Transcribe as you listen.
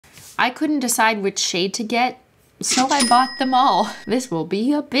I couldn't decide which shade to get, so I bought them all. This will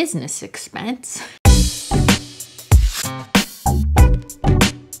be a business expense.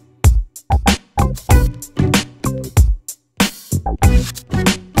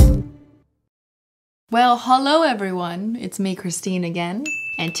 Well, hello everyone, it's me, Christine again.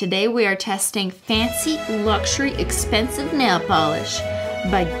 And today we are testing fancy, luxury, expensive nail polish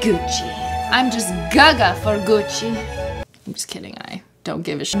by Gucci. I'm just gaga for Gucci. I'm just kidding, I don't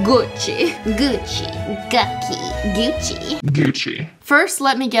give a shit. Gucci, Gucci, Gucci, Gucci. Gucci. First,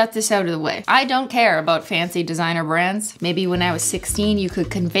 let me get this out of the way. I don't care about fancy designer brands. Maybe when I was 16, you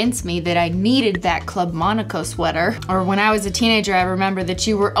could convince me that I needed that Club Monaco sweater. Or when I was a teenager, I remember that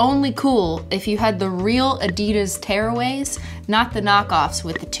you were only cool if you had the real Adidas tearaways, not the knockoffs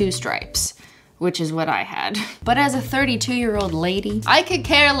with the 2 stripes, which is what I had. But as a 32-year-old lady, I could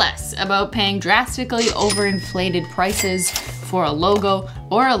care less about paying drastically overinflated prices for a logo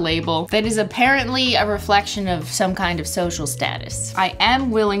or a label that is apparently a reflection of some kind of social status. I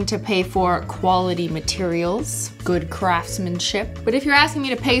am willing to pay for quality materials, good craftsmanship, but if you're asking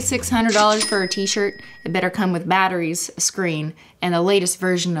me to pay $600 for a t-shirt, it better come with batteries, a screen, and the latest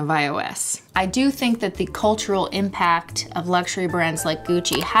version of iOS. I do think that the cultural impact of luxury brands like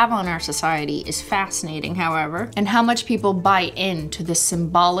Gucci have on our society is fascinating, however, and how much people buy into this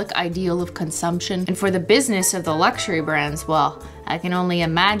symbolic ideal of consumption. And for the business of the luxury brands, well, I can only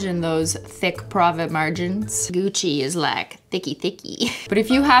imagine those thick profit margins. Gucci is like thicky. But if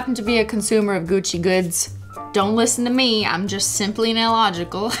you happen to be a consumer of Gucci goods, don't listen to me, I'm just simply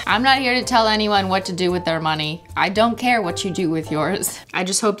nailogical. I'm not here to tell anyone what to do with their money. I don't care what you do with yours. I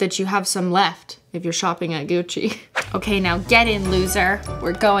just hope that you have some left if you're shopping at Gucci. Okay, now get in, loser.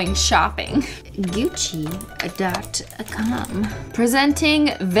 We're going shopping. Gucci.com. Presenting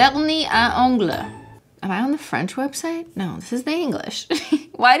Vernis à ongles. Am I on the French website? No, this is the English.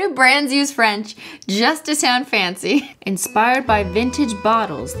 Why do brands use French just to sound fancy? Inspired by vintage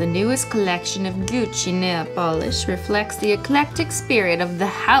bottles, the newest collection of Gucci nail polish reflects the eclectic spirit of the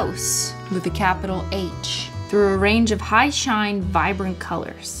house with a capital H through a range of high shine, vibrant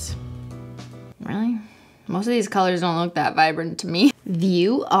colors. Really? Most of these colors don't look that vibrant to me.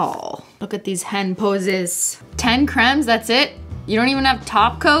 View all. Look at these hen poses. 10 cremes, that's it? You don't even have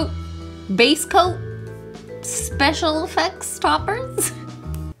top coat? Base coat? Special effects toppers?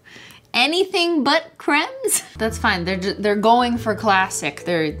 Anything but cremes? That's fine, they're going for classic.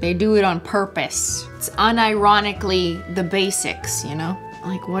 They do it on purpose. It's unironically the basics, you know?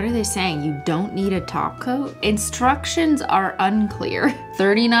 Like, what are they saying? You don't need a top coat? Instructions are unclear.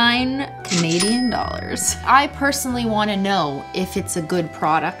 39 Canadian dollars. I personally want to know if it's a good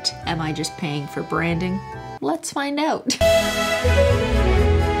product. Am I just paying for branding? Let's find out.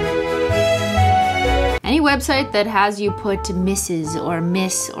 Any website that has you put Mrs. or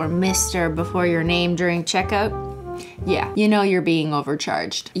Miss or Mr. before your name during checkout, yeah, you know you're being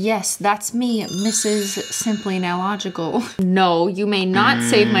overcharged. Yes, that's me, Mrs. Simply Nailogical. No, you may not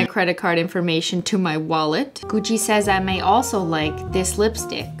save my credit card information to my wallet. Gucci says I may also like this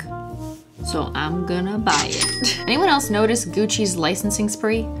lipstick, so I'm gonna buy it. Anyone else notice Gucci's licensing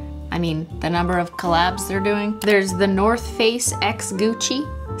spree? I mean, the number of collabs they're doing. There's the North Face x Gucci,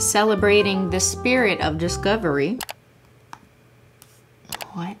 celebrating the spirit of discovery.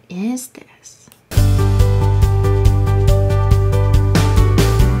 What is this?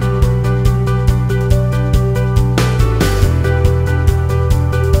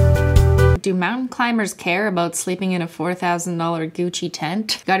 Do mountain climbers care about sleeping in a $4,000 Gucci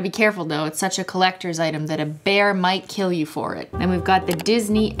tent? Gotta be careful though, it's such a collector's item that a bear might kill you for it. Then we've got the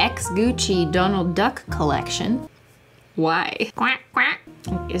Disney x Gucci Donald Duck collection. Why? Quack, quack.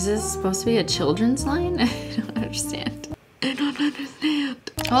 Is this supposed to be a children's line? I don't understand. I don't understand.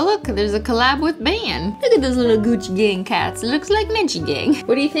 Oh look, there's a collab with Ban. Look at those little Gucci gang cats. It looks like Menchie gang.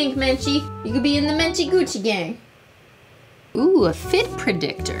 What do you think, Menchie? You could be in the Menchie Gucci gang. Ooh, a fit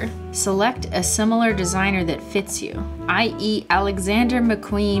predictor. Select a similar designer that fits you, i.e. Alexander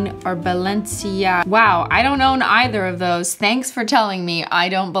McQueen or Balenciaga. Wow, I don't own either of those. Thanks for telling me I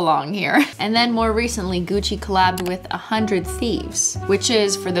don't belong here. And then more recently, Gucci collabed with 100 Thieves, which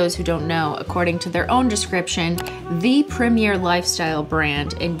is, for those who don't know, according to their own description, the premier lifestyle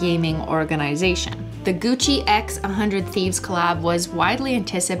brand and gaming organization. The Gucci x 100 Thieves collab was widely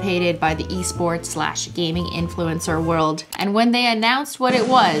anticipated by the esports/gaming influencer world, and when they announced what it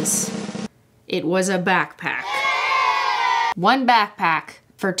was a backpack. One backpack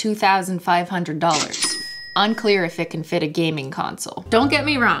for $2,500. Unclear if it can fit a gaming console. Don't get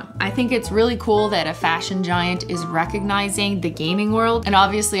me wrong, I think it's really cool that a fashion giant is recognizing the gaming world, and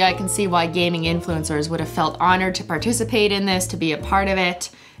obviously I can see why gaming influencers would have felt honored to participate in this, to be a part of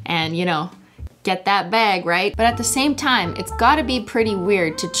it, and you know, get that bag, right? But at the same time, it's gotta be pretty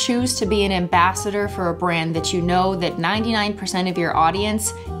weird to choose to be an ambassador for a brand that you know that 99% of your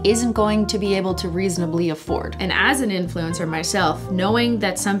audience isn't going to be able to reasonably afford. And as an influencer myself, knowing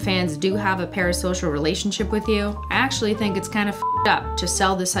that some fans do have a parasocial relationship with you, I actually think it's kind of f***ed up to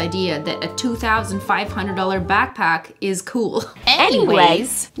sell this idea that a $2,500 backpack is cool.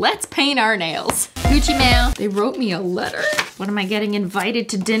 Anyways, let's paint our nails. Gucci mail, they wrote me a letter. What am I getting, invited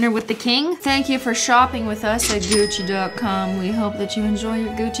to dinner with the king? Thank you for shopping with us at Gucci.com. We hope that you enjoy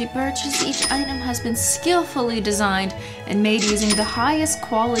your Gucci purchase. Each item has been skillfully designed and made using the highest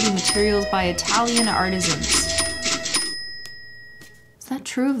quality materials by Italian artisans. Is that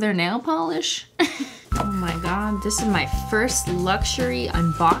true of their nail polish? Oh my god, this is my first luxury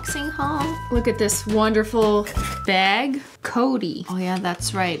unboxing haul. Look at this wonderful bag. Cody. Oh yeah,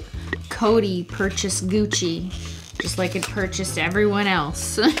 that's right. Cody purchased Gucci, just like it purchased everyone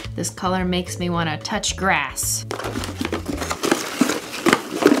else. This color makes me want to touch grass.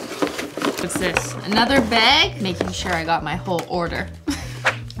 What's this? Another bag? Making sure I got my whole order.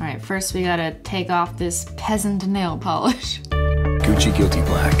 All right, first we gotta take off this peasant nail polish. Gucci Guilty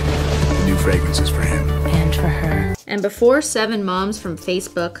Black. The new fragrance is for him. And for her. And before 7 moms from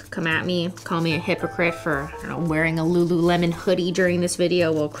Facebook come at me, call me a hypocrite for, I don't know, wearing a Lululemon hoodie during this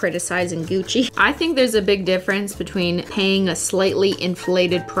video while criticizing Gucci, I think there's a big difference between paying a slightly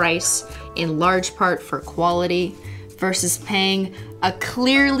inflated price in large part for quality versus paying a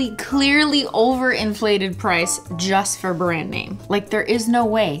clearly overinflated price just for brand name. Like, there is no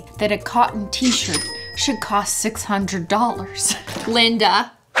way that a cotton t-shirt should cost $600.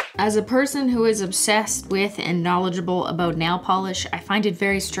 Linda. As a person who is obsessed with and knowledgeable about nail polish, I find it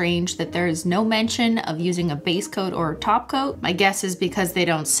very strange that there is no mention of using a base coat or a top coat. My guess is because they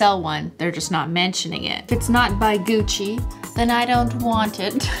don't sell one, they're just not mentioning it. If it's not by Gucci, then I don't want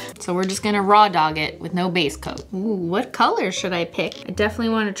it. So we're just gonna raw dog it with no base coat. Ooh, what color should I pick? I definitely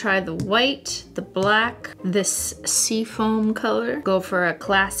wanna try the white, the black, this seafoam color. Go for a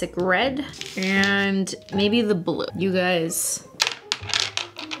classic red, and maybe the blue. You guys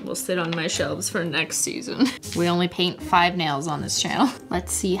will sit on my shelves for next season. We only paint 5 nails on this channel.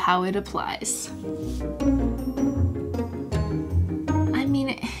 Let's see how it applies. I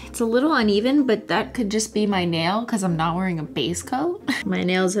mean, it's a little uneven, but that could just be my nail because I'm not wearing a base coat. My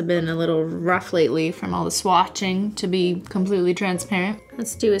nails have been a little rough lately from all the swatching, to be completely transparent.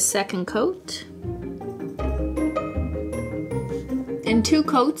 Let's do a second coat. In 2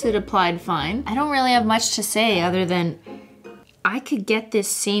 coats, it applied fine. I don't really have much to say other than I could get this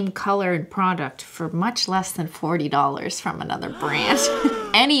same color and product for much less than $40 from another brand.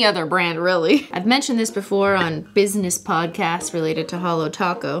 Any other brand, really. I've mentioned this before on business podcasts related to Holo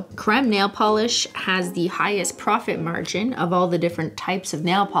Taco. Creme nail polish has the highest profit margin of all the different types of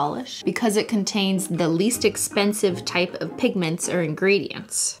nail polish because it contains the least expensive type of pigments or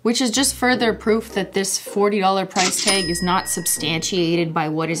ingredients, which is just further proof that this $40 price tag is not substantiated by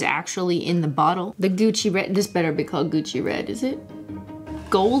what is actually in the bottle. The Gucci red, this better be called Gucci red, is it?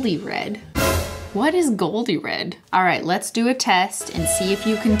 Goldie red. What is Goldie red? All right, let's do a test and see if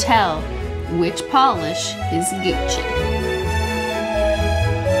you can tell which polish is Gucci.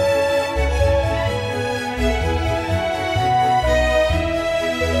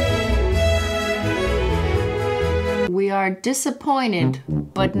 We are disappointed,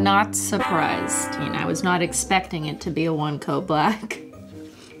 but not surprised. I mean, I was not expecting it to be a 1-coat black,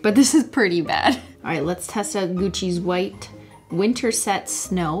 but this is pretty bad. All right, let's test out Gucci's white Winter Set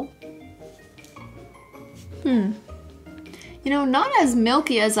Snow. You know, not as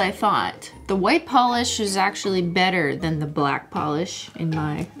milky as I thought. The white polish is actually better than the black polish, in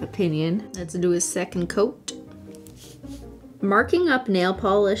my opinion. Let's do a second coat. Marking up nail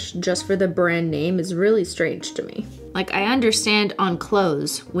polish just for the brand name is really strange to me. Like, I understand on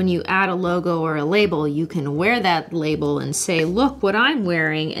clothes, when you add a logo or a label, you can wear that label and say, look what I'm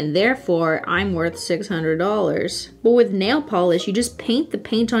wearing, and therefore I'm worth $600. But with nail polish, you just paint the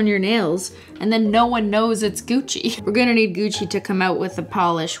paint on your nails, and then no one knows it's Gucci. We're gonna need Gucci to come out with a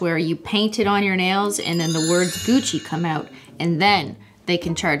polish where you paint it on your nails, and then the words Gucci come out, and then they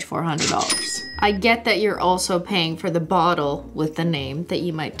can charge $400. I get that you're also paying for the bottle with the name that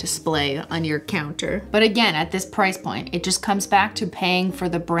you might display on your counter. But again, at this price point, it just comes back to paying for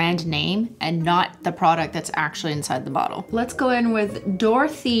the brand name and not the product that's actually inside the bottle. Let's go in with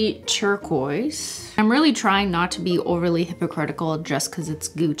Dorothy Turquoise. I'm really trying not to be overly hypocritical just because it's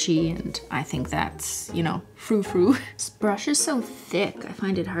Gucci and I think that's, you know, frou-frou. This brush is so thick, I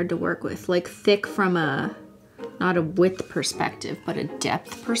find it hard to work with. Like thick from a, not a width perspective, but a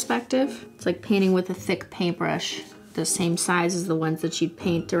depth perspective. It's like painting with a thick paintbrush, the same size as the ones that you'd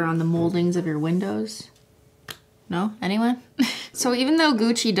paint around the moldings of your windows. No? Anyone? So even though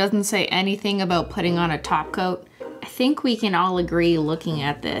Gucci doesn't say anything about putting on a top coat, I think we can all agree looking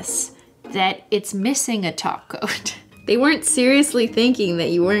at this that it's missing a top coat. They weren't seriously thinking that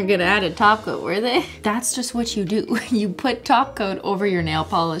you weren't gonna add a top coat, were they? That's just what you do. You put top coat over your nail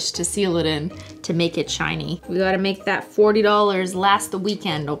polish to seal it in, to make it shiny. We gotta make that $40 last the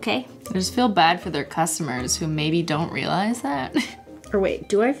weekend, okay? I just feel bad for their customers who maybe don't realize that. Or wait,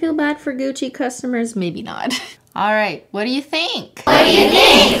 do I feel bad for Gucci customers? Maybe not. All right, what do you think? What do you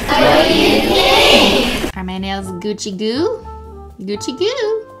think? What do you think? Are my nails Gucci goo? Gucci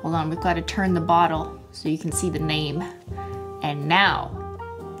goo. Hold on, we've gotta turn the bottle so you can see the name. And now,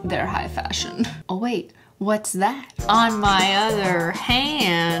 they're high fashion. Oh wait, what's that? On my other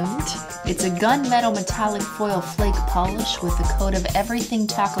hand, it's a gunmetal metallic foil flake polish with a coat of everything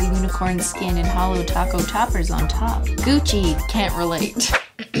taco unicorn skin and Holo taco toppers on top. Gucci can't relate.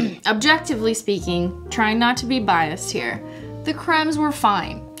 Objectively speaking, trying not to be biased here, the cremes were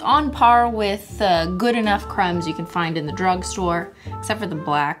fine. On par with good enough cremes you can find in the drugstore, except for the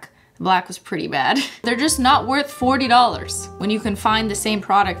black. The black was pretty bad. They're just not worth $40 when you can find the same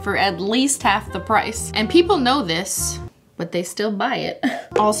product for at least half the price. And people know this, but they still buy it.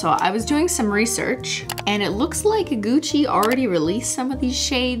 Also, I was doing some research and it looks like Gucci already released some of these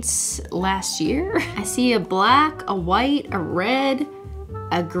shades last year. I see a black, a white, a red,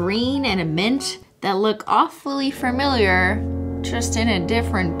 a green, and a mint that look awfully familiar, just in a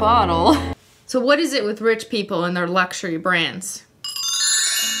different bottle. So what is it with rich people and their luxury brands?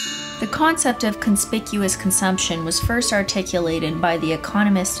 The concept of conspicuous consumption was first articulated by the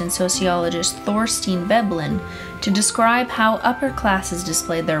economist and sociologist Thorstein Veblen to describe how upper classes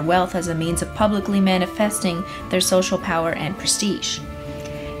displayed their wealth as a means of publicly manifesting their social power and prestige.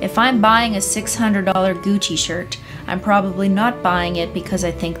 If I'm buying a $600 Gucci shirt, I'm probably not buying it because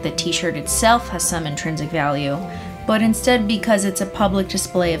I think the t-shirt itself has some intrinsic value, but instead because it's a public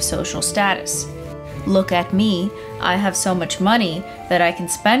display of social status. Look at me, I have so much money that I can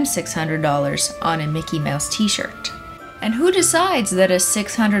spend $600 on a Mickey Mouse t-shirt. And who decides that a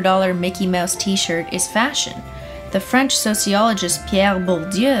 $600 Mickey Mouse t-shirt is fashion? The French sociologist Pierre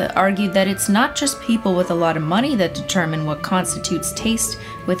Bourdieu argued that it's not just people with a lot of money that determine what constitutes taste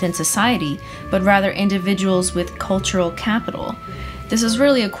within society, but rather individuals with cultural capital. This is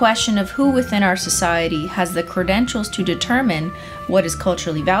really a question of who within our society has the credentials to determine what is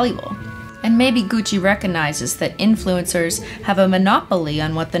culturally valuable. And maybe Gucci recognizes that influencers have a monopoly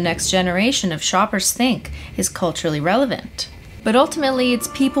on what the next generation of shoppers think is culturally relevant. But ultimately, it's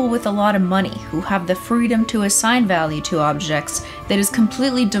people with a lot of money who have the freedom to assign value to objects that is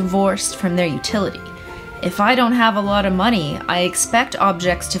completely divorced from their utility. If I don't have a lot of money, I expect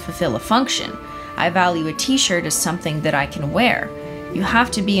objects to fulfill a function. I value a t-shirt as something that I can wear. You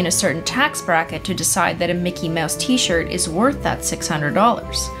have to be in a certain tax bracket to decide that a Mickey Mouse t-shirt is worth that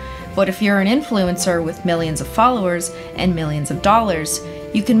 $600. But if you're an influencer with millions of followers and millions of dollars,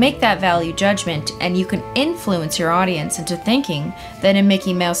 you can make that value judgment and you can influence your audience into thinking that a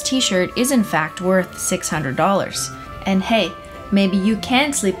Mickey Mouse t-shirt is in fact worth $600. And hey, maybe you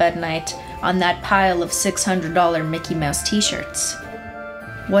can sleep at night on that pile of $600 Mickey Mouse t-shirts.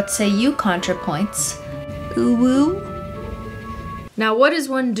 What say you, ContraPoints? Ooh woo? Now what does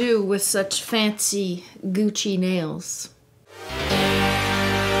one do with such fancy Gucci nails?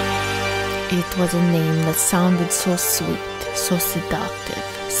 It was a name that sounded so sweet, so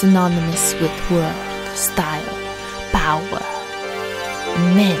seductive, synonymous with worth, style, power.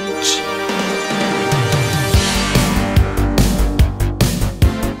 Mensch.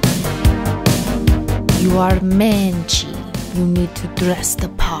 You are Menchi. You need to dress the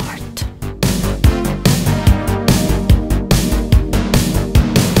part.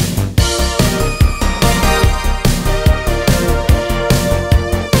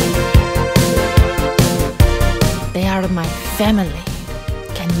 They are my family.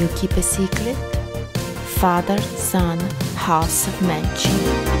 Can you keep a secret? Father, son, house of Menchi.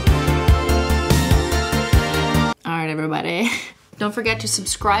 Alright everybody, Don't forget to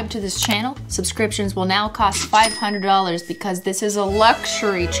subscribe to this channel. Subscriptions will now cost $500 because this is a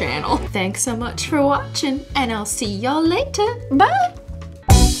luxury channel. Thanks so much for watching, and I'll see y'all later. Bye!